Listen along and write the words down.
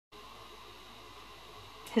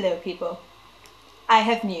Hello people, I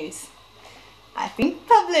have news. I've been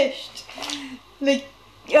published.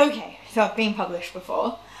 Okay, so I've been published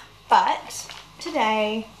before, but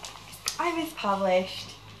today I was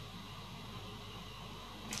published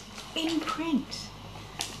in print.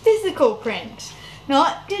 Physical print,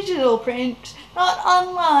 not digital print, not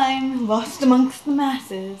online, lost amongst the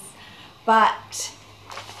masses, but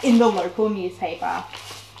in the local newspaper.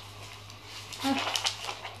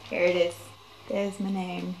 Here it is. There's my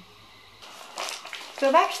name. So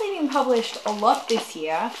I've actually been published a lot this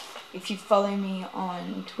year. If you follow me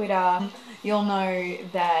on Twitter, you'll know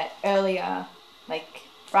that earlier, like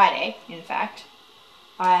Friday in fact,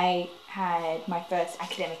 I had my first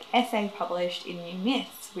academic essay published in New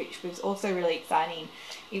Myths, which was also really exciting.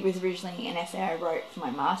 It was originally an essay I wrote for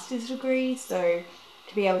my master's degree, so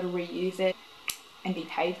to be able to reuse it and be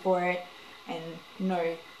paid for it and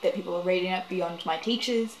know that people are reading it beyond my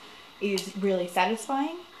teachers is really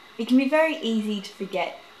satisfying. It can be very easy to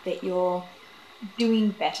forget that you're doing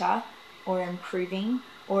better or improving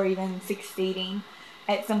or even succeeding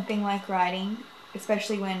at something like writing,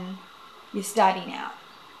 especially when you're starting out.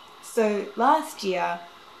 So last year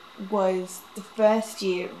was the first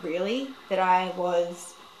year really that I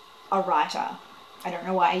was a writer. I don't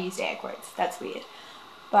know why I used air quotes, that's weird.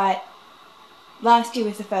 But last year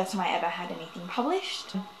was the first time I ever had anything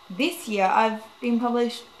published. This year I've been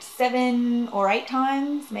published 7 or 8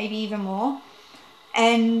 times, maybe even more.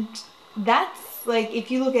 And that's like,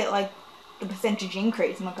 if you look at like the percentage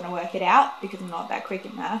increase, I'm not going to work it out because I'm not that quick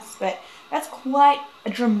at maths, but that's quite a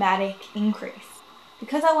dramatic increase.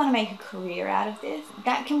 Because I want to make a career out of this,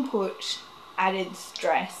 that can put added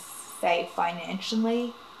stress, say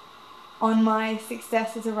financially, on my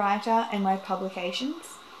success as a writer and my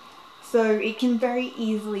publications. So it can very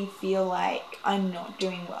easily feel like I'm not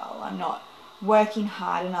doing well, I'm not working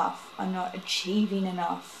hard enough, I'm not achieving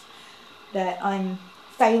enough, that I'm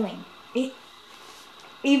failing.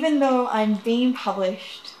 Even though I'm being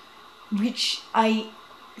published, which I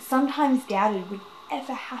sometimes doubted would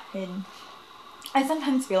ever happen, I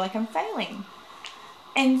sometimes feel like I'm failing.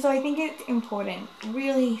 And so I think it's important,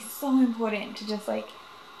 really so important, to just like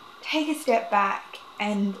take a step back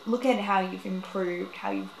and look at how you've improved, how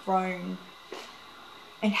you've grown,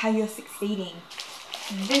 and how you're succeeding.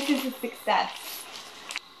 This is a success.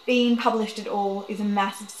 Being published at all is a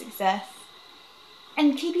massive success.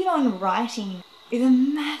 And keeping on writing is a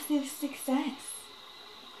massive success.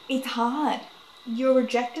 It's hard. You're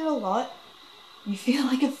rejected a lot. You feel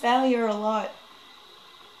like a failure a lot.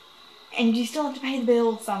 And you still have to pay the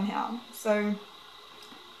bills somehow. So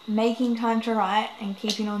making time to write and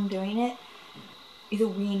keeping on doing it is a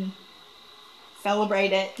win.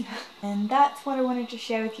 Celebrate it. And that's what I wanted to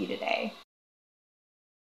share with you today.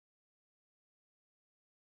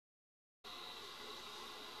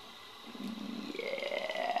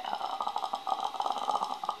 Yeah.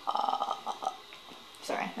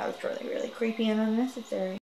 Sorry, that was really, really creepy and unnecessary.